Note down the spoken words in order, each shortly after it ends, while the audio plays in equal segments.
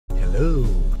Hello.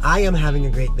 I am having a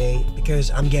great day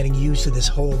because I'm getting used to this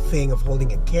whole thing of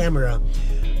holding a camera,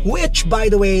 which, by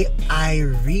the way, I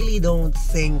really don't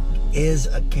think is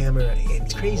a camera anymore.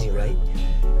 It's crazy, right?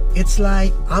 It's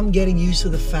like I'm getting used to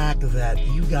the fact that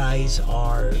you guys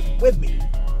are with me.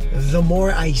 The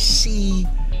more I see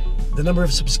the number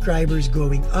of subscribers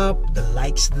going up, the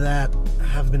likes that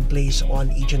have been placed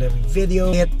on each and every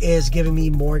video, it is giving me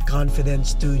more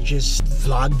confidence to just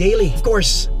vlog daily. Of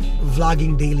course,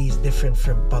 vlogging daily is different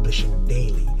from publishing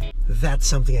daily. That's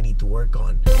something I need to work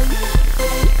on.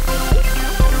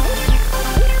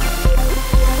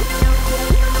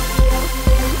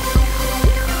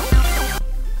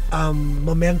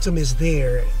 Momentum is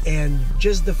there, and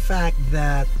just the fact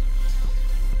that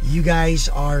you guys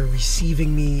are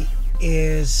receiving me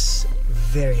is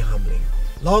very humbling.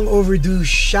 Long overdue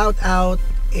shout out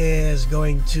is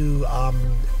going to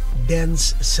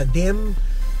Dens Sadim.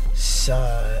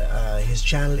 His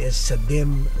channel is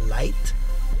Sadim Light.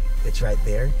 It's right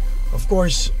there. Of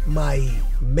course, my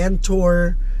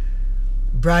mentor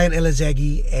Brian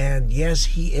Elazegi, and yes,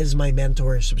 he is my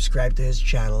mentor. Subscribe to his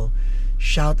channel.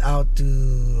 Shout out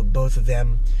to both of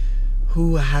them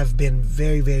who have been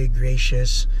very, very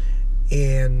gracious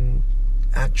in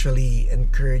actually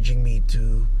encouraging me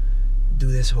to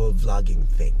do this whole vlogging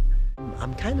thing.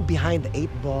 I'm kind of behind the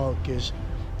 8 ball because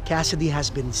Cassidy has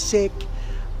been sick.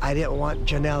 I didn't want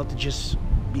Janelle to just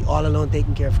be all alone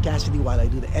taking care of Cassidy while I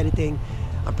do the editing.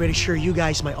 I'm pretty sure you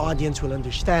guys, my audience, will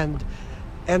understand.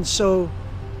 And so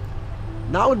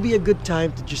now would be a good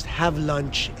time to just have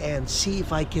lunch and see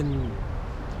if I can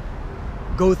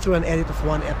go through an edit of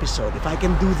one episode. If I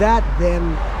can do that,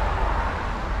 then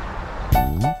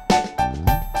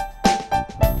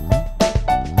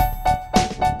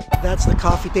that's the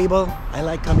coffee table. I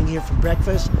like coming here for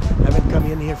breakfast. I've been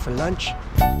coming in here for lunch.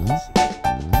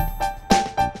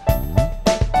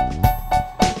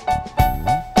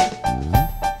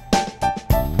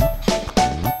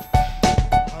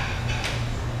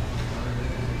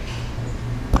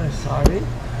 Sorry.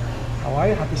 How are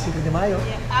you? Happy Cinco de Mayo.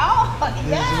 Yeah. Oh,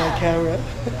 This is my camera.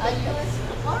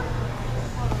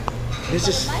 This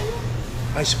is,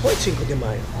 I support Cinco de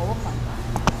Mayo. Oh my God.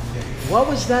 What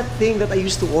was that thing that I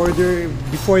used to order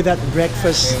before that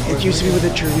breakfast? It used to be with the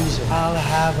chorizo. I'll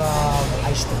have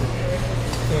iced tea.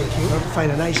 Thank you. I'll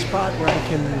find a nice spot where I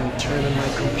can turn on my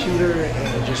computer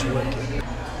and just work it.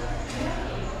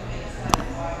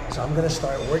 So I'm gonna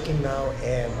start working now,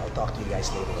 and I'll talk to you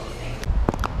guys later on.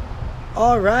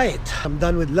 Alright, I'm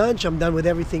done with lunch, I'm done with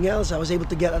everything else. I was able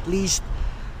to get at least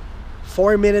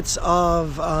 4 minutes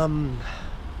of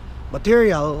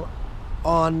material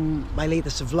on my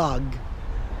latest vlog,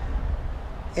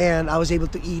 and I was able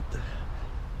to eat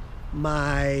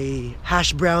my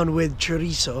hash brown with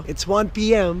chorizo. It's 1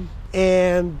 p.m.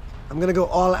 and I'm gonna go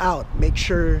all out. Make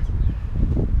sure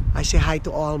I say hi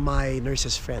to all my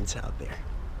nurses friends out there.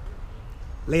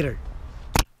 Later.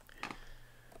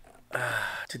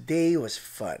 Today was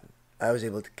fun. I was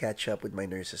able to catch up with my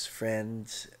nurses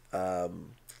friends. I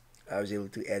was able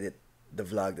to edit the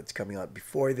vlog that's coming out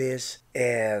before this,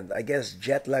 and I guess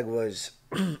jet lag was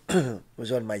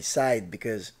was on my side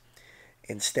because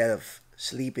instead of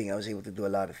sleeping I was able to do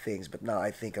a lot of things, but now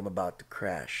I think I'm about to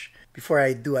crash. Before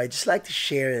I do, I'd just like to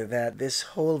share that this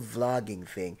whole vlogging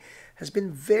thing has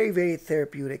been very, very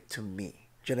therapeutic to me.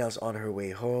 Janelle's on her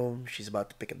way home. She's about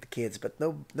to pick up the kids, but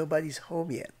nobody's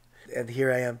home yet. And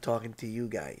here I am talking to you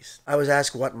guys. I was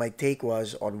asked what my take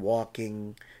was on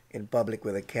walking in public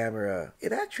with a camera.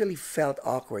 It actually felt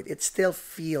awkward. It still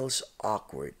feels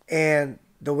awkward. And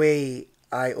the way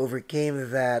I overcame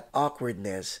that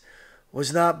awkwardness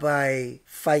was not by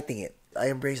fighting it. I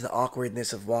embraced the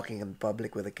awkwardness of walking in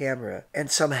public with a camera and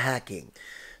some hacking.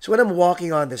 So when I'm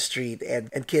walking on the street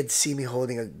and kids see me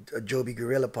holding a Joby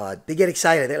Gorilla Pod, they get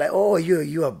excited. They're like, "Oh, are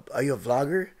you a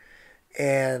vlogger?"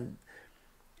 And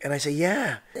I say,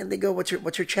 "Yeah." And they go, what's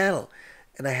your channel?"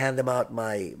 And I hand them out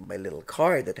my little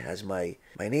card that has my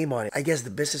name on it. I guess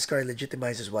the business card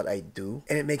legitimizes what I do,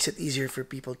 and it makes it easier for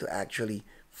people to actually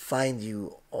find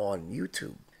you on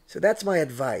YouTube. So that's my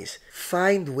advice.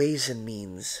 Find ways and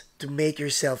means to make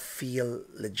yourself feel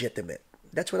legitimate.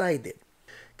 That's what I did.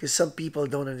 Because some people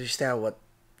don't understand what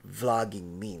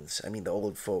vlogging means. I mean, the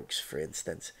old folks, for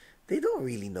instance, they don't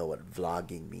really know what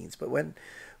vlogging means. But when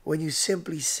you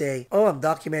simply say, "Oh, I'm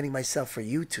documenting myself for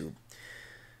YouTube,"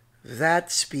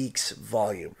 that speaks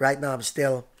volume. Right now, I'm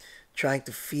still trying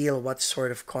to feel what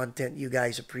sort of content you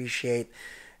guys appreciate.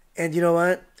 And you know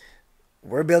what?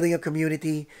 We're building a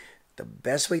community. The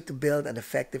best way to build an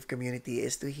effective community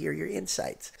is to hear your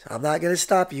insights. So I'm not going to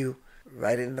stop you.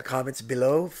 Write it in the comments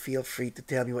below. Feel free to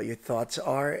tell me what your thoughts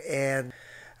are. And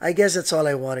I guess that's all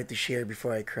I wanted to share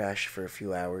before I crashed for a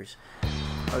few hours.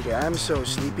 Okay, I'm so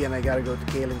sleepy and I gotta go to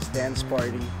Kaylin's dance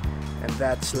party. And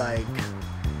that's like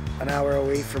an hour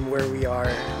away from where we are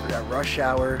at rush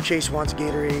hour. Chase wants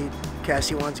Gatorade,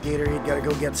 Cassie wants Gatorade, gotta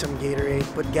go get some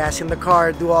Gatorade, put gas in the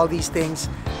car, do all these things,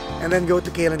 and then go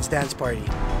to Kaylin's dance party.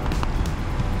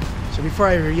 So before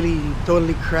I really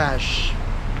totally crash,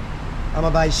 I'm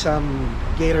gonna buy some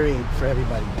Gatorade for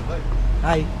everybody.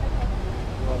 Hi.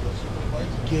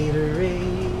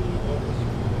 Gatorade.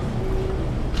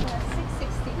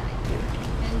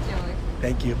 $6.69. Enjoy.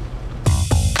 Thank you.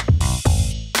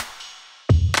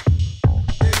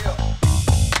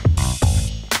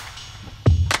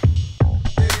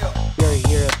 We are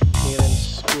here at Kaylin's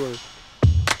school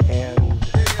and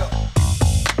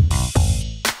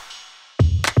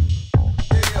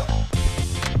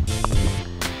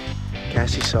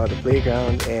Cassie saw the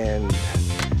playground and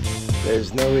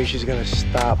there's no way she's gonna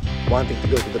stop wanting to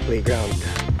go to the playground.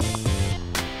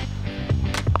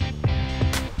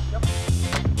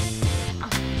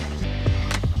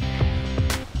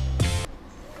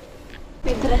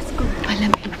 May dress ko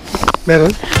palamig.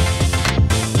 Meron?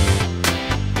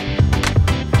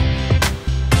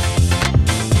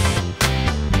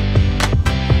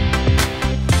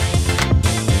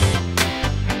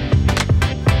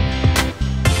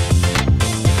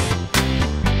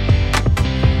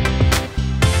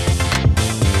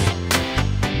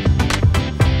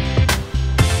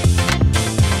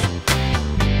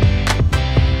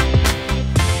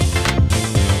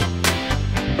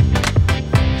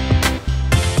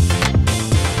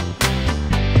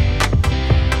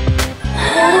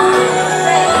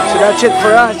 That's it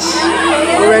for us.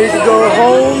 We're ready to go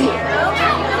home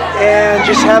and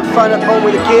just have fun at home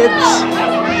with the kids.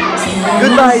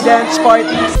 Goodbye, dance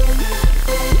party.